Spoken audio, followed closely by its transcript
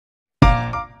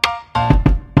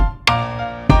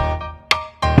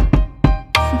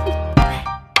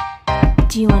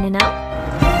Do you wanna know?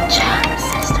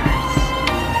 JAMZsisters.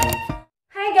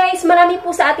 Hi guys! Marami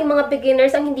po sa ating mga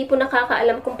beginners ang hindi po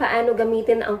nakakaalam kung paano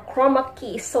gamitin ang Chroma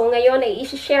Key. So ngayon ay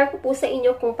i-share ko po sa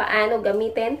inyo kung paano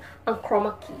gamitin ang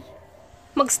Chroma Key.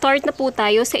 Mag-start na po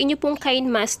tayo. Sa inyo pong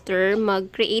Kinemaster,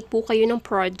 mag-create po kayo ng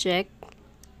project.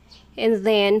 And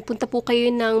then, punta po kayo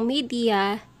ng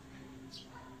media.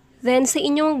 Then, sa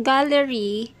inyong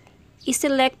gallery,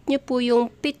 i-select nyo po yung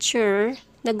picture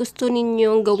na gusto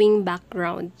ninyong gawing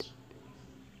background.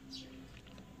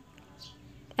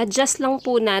 Adjust lang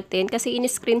po natin kasi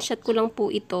in-screenshot ko lang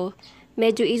po ito.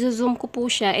 Medyo i-zoom ko po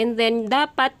siya and then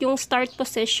dapat yung start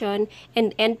position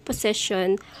and end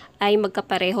position ay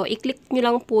magkapareho. I-click nyo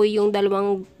lang po yung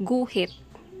dalawang guhit.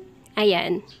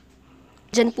 Ayan.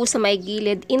 Diyan po sa may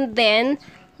gilid. And then,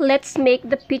 let's make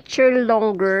the picture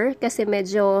longer kasi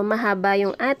medyo mahaba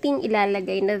yung ating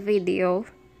ilalagay na video.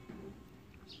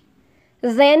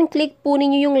 Then, click po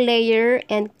ninyo yung layer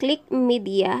and click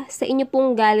media. Sa inyo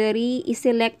pong gallery,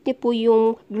 i-select nyo po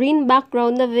yung green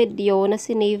background na video na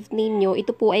sinave ninyo.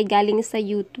 Ito po ay galing sa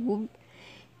YouTube.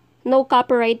 No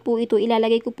copyright po ito.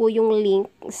 Ilalagay ko po yung link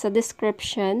sa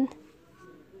description.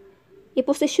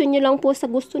 I-position nyo lang po sa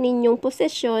gusto ninyong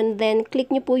position. Then, click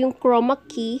nyo po yung Chroma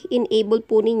Key. Enable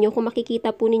po ninyo. Kung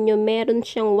makikita po ninyo, meron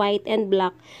siyang white and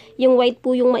black. Yung white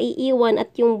po yung maiiwan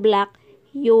at yung black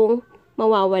yung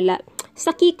mawawala.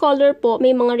 Sa key color po,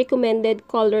 may mga recommended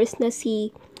colors na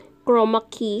si Chroma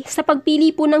Key. Sa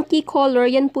pagpili po ng key color,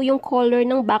 yan po yung color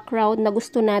ng background na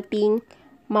gusto nating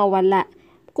mawala.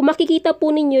 Kung makikita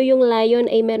po ninyo, yung lion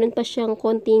ay meron pa siyang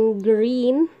konting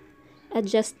green.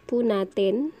 Adjust po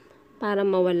natin para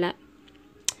mawala.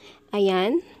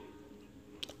 Ayan.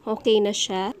 Okay na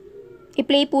siya.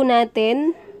 I-play po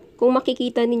natin. Kung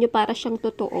makikita ninyo, para siyang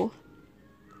totoo.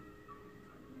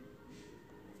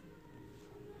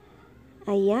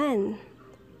 Ayan.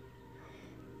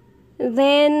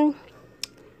 Then,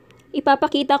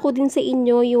 ipapakita ko din sa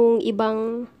inyo yung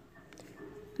ibang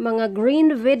mga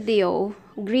green video,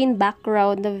 green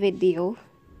background na video.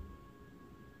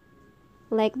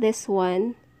 Like this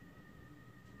one.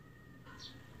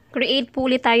 Create po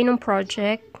ulit tayo ng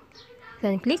project.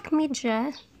 Then, click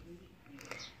media.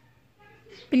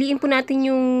 Piliin po natin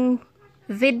yung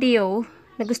video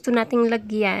na gusto nating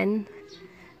lagyan.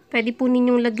 Pwede po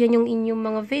ninyong lagyan yung inyong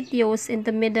mga videos in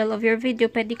the middle of your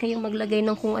video. Pwede kayong maglagay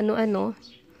ng kung ano-ano.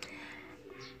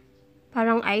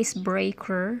 Parang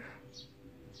icebreaker.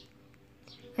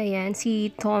 Ayan,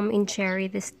 si Tom and Jerry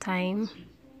this time.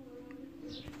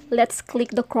 Let's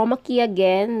click the Chroma Key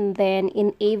again. Then,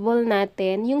 enable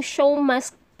natin. Yung show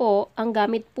mask po, ang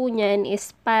gamit po niyan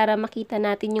is para makita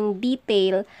natin yung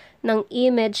detail ng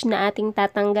image na ating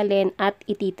tatanggalin at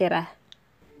ititira.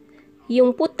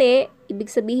 Yung puti,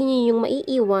 ibig sabihin niyo yung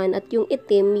maiiwan at yung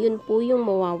itim, yun po yung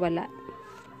mawawala.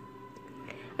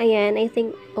 Ayan, I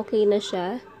think okay na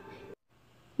siya.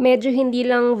 Medyo hindi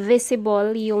lang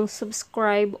visible yung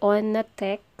subscribe on na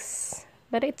text.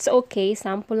 But it's okay,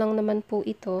 sample lang naman po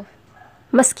ito.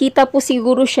 Mas kita po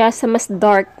siguro siya sa mas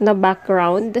dark na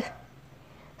background.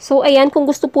 So ayan, kung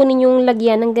gusto po ninyong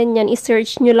lagyan ng ganyan,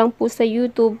 i-search nyo lang po sa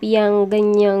YouTube yung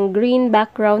ganyang green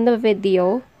background na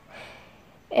video.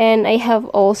 And I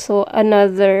have also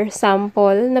another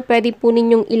sample na pwede po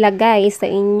ninyong ilagay sa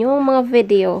inyong mga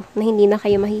video na hindi na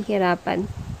kayo mahihirapan.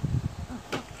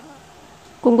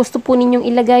 Kung gusto po ninyong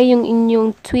ilagay yung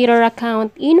inyong Twitter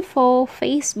account info,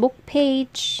 Facebook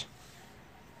page,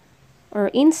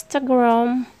 or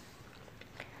Instagram,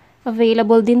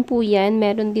 available din po yan.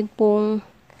 Meron din pong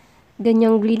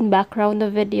ganyang green background na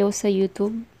video sa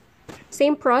YouTube.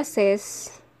 Same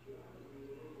process.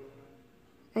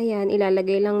 Ayan,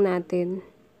 ilalagay lang natin.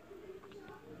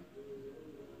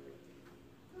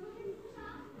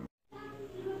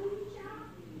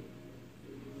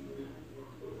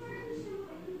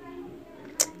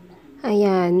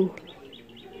 Ayan.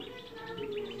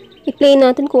 I-play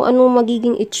natin kung ano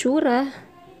magiging itsura.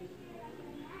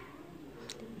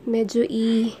 Medyo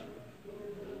i-adjust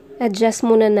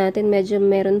muna natin. Medyo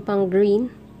meron pang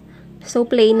green. So,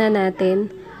 play na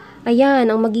natin. Ayan,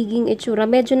 ang magiging itsura.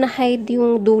 Medyo na-hide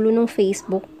yung dulo ng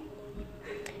Facebook.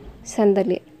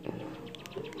 Sandali.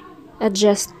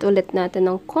 Adjust ulit natin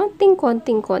ng konti.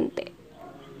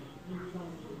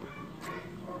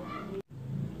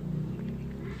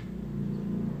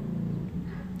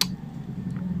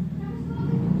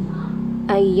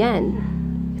 Ayan.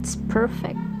 It's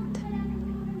perfect.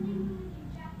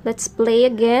 Let's play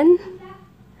again.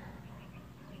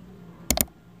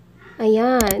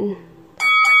 Ayan.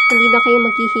 Hindi na kayo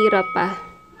maghihirap pa.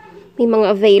 May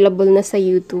mga available na sa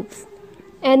YouTube.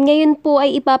 And ngayon po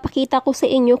ay ipapakita ko sa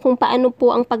inyo kung paano po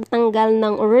ang pagtanggal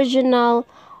ng original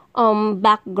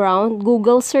background.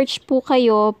 Google search po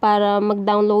kayo para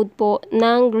mag-download po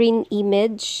ng green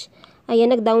image.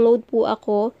 Ayan, nag-download po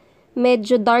ako.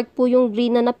 Medyo dark po yung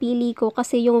green na napili ko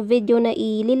kasi yung video na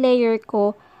i-layer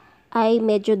ko ay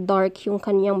medyo dark yung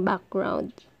kanyang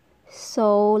background.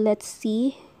 So, let's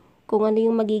see kung ano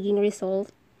yung magiging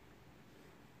result.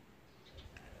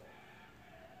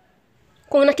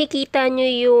 Kung nakikita nyo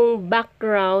yung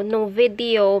background ng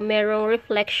video, merong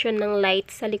reflection ng light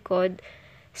sa likod.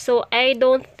 So, I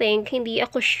don't think, hindi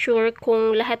ako sure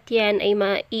kung lahat yan ay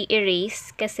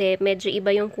ma-i-erase kasi medyo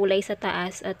iba yung kulay sa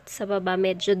taas at sa baba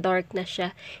medyo dark na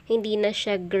siya. Hindi na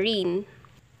siya green.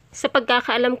 Sa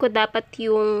pagkakaalam ko, dapat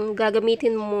yung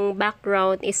gagamitin mong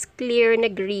background is clear na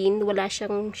green, wala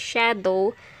siyang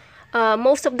shadow.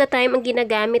 Most of the time, ang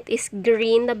ginagamit is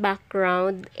green na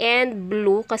background and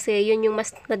blue kasi yun yung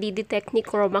mas nadidetect ni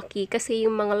Chroma Key kasi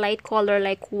yung mga light color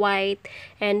like white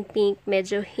and pink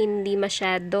medyo hindi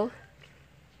masyado.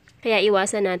 Kaya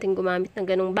iwasan natin gumamit ng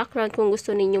ganung background kung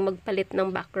gusto ninyong magpalit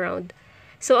ng background.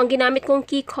 So, ang ginamit kong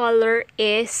key color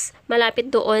is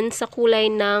malapit doon sa kulay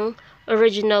ng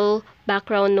original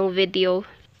background ng video.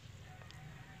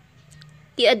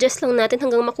 I-adjust lang natin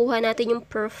hanggang makuha natin yung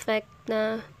perfect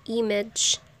na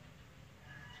image.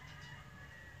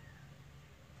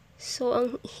 So,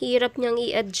 ang hirap niyang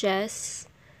i-adjust.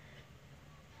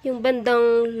 Yung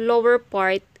bandang lower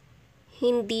part,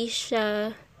 hindi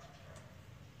siya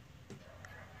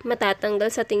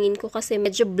matatanggal sa tingin ko kasi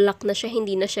medyo black na siya,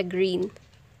 hindi na siya green.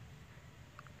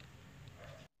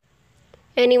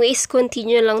 Anyways,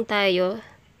 continue lang tayo.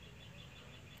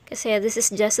 Kasi this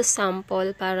is just a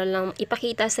sample para lang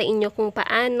ipakita sa inyo kung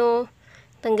paano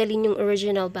tanggalin yung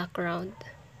original background.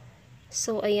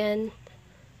 So, ayan.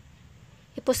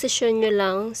 I-position nyo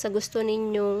lang sa gusto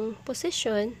ninyong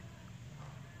position.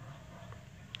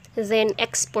 Then,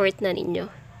 export na ninyo.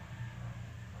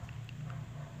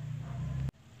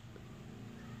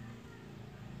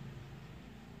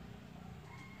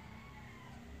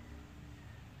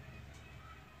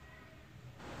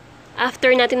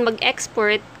 After natin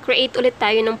mag-export, create ulit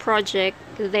tayo ng project.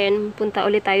 Then, punta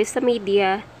ulit tayo sa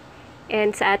media.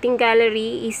 And sa ating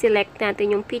gallery, i-select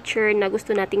natin yung picture na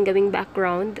gusto nating gawing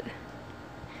background.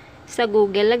 Sa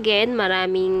Google again,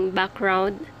 maraming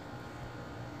background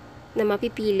na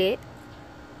mapipili.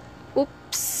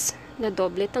 Oops!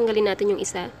 Nadoble. Tanggalin natin yung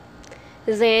isa.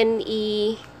 Then,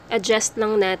 i-adjust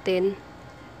lang natin.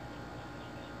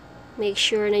 Make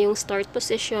sure na yung start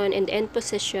position and end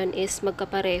position is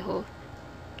magkapareho.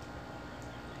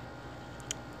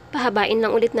 Pahabain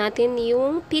lang ulit natin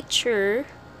yung picture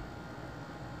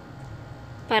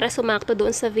para sumakto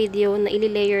doon sa video na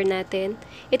ili-layer natin.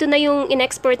 Ito na yung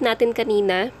in-export natin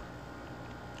kanina.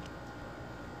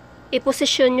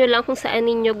 I-position nyo lang kung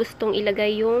saan ninyo gustong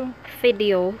ilagay yung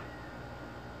video.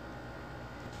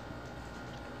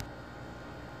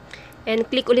 And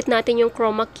click ulit natin yung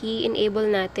Chroma Key, enable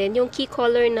natin. Yung key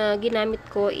color na ginamit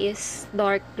ko is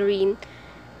dark green.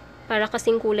 Para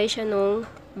kasing kulay siya nung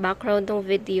background ng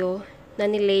video na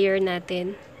nilayer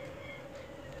natin.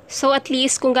 So at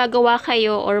least kung gagawa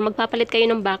kayo or magpapalit kayo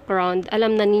ng background,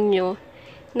 alam na ninyo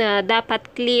na dapat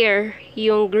clear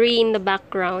yung green na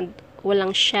background.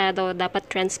 Walang shadow, dapat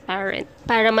transparent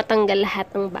para matanggal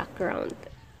lahat ng background.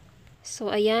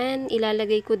 So ayan,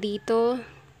 ilalagay ko dito.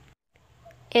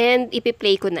 And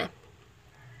ipi-play ko na.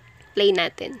 Play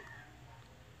natin.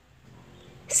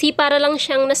 See, para lang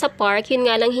siyang nasa park, yun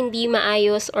nga lang hindi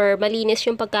maayos or malinis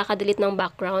yung pagkakadelete ng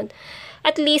background.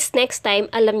 At least next time,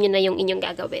 alam nyo na yung inyong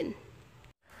gagawin.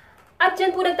 At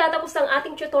dyan po nagtatapos ang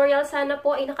ating tutorial. Sana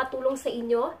po ay nakatulong sa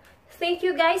inyo. Thank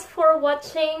you guys for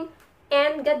watching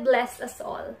and God bless us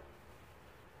all.